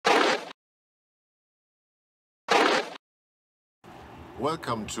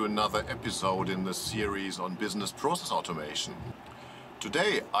Welcome to another episode in the series on business process automation.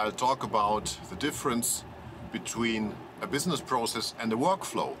 Today I'll talk about the difference between a business process and a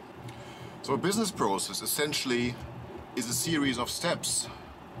workflow. So a business process essentially is a series of steps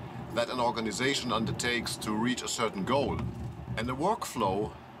that an organization undertakes to reach a certain goal. And the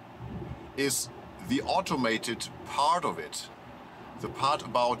workflow is the automated part of it, the part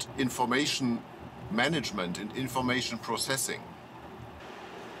about information management and information processing.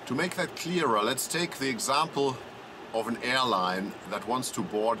 To make that clearer, let's take the example of an airline that wants to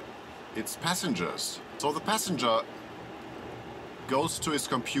board its passengers. So the passenger goes to his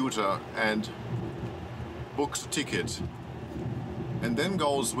computer and books a ticket, and then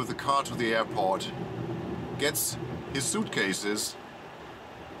goes with the car to the airport, gets his suitcases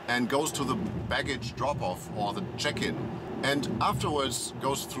and goes to the baggage drop-off or the check-in, and afterwards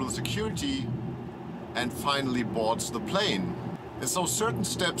goes through the security and finally boards the plane. And so certain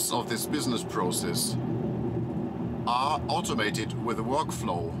steps of this business process are automated with a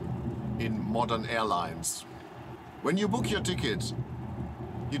workflow in modern airlines. When you book your ticket,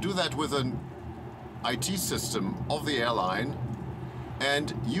 you do that with an IT system of the airline,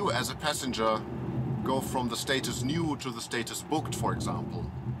 and you as a passenger go from the status new to the status booked, for example.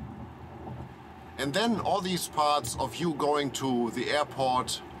 And then all these parts of you going to the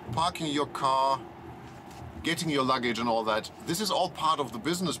airport, parking your car, getting your luggage and all that, this is all part of the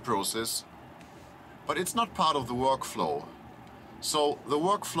business process, but it's not part of the workflow. So the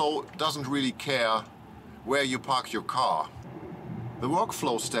workflow doesn't really care where you park your car. The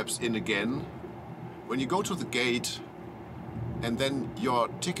workflow steps in again when you go to the gate, and then your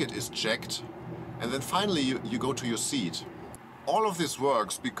ticket is checked, and then finally you go to your seat. All of this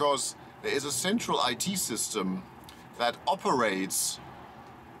works because there is a central IT system that operates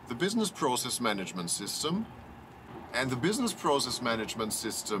the business process management system, and the business process management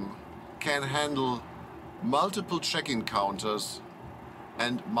system can handle multiple check-in counters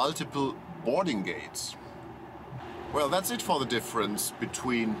and multiple boarding gates. Well, that's it for the difference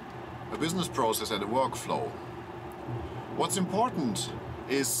between a business process and a workflow. What's important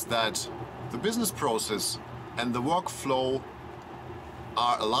is that the business process and the workflow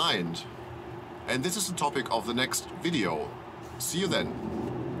are aligned. And this is the topic of the next video. See you then.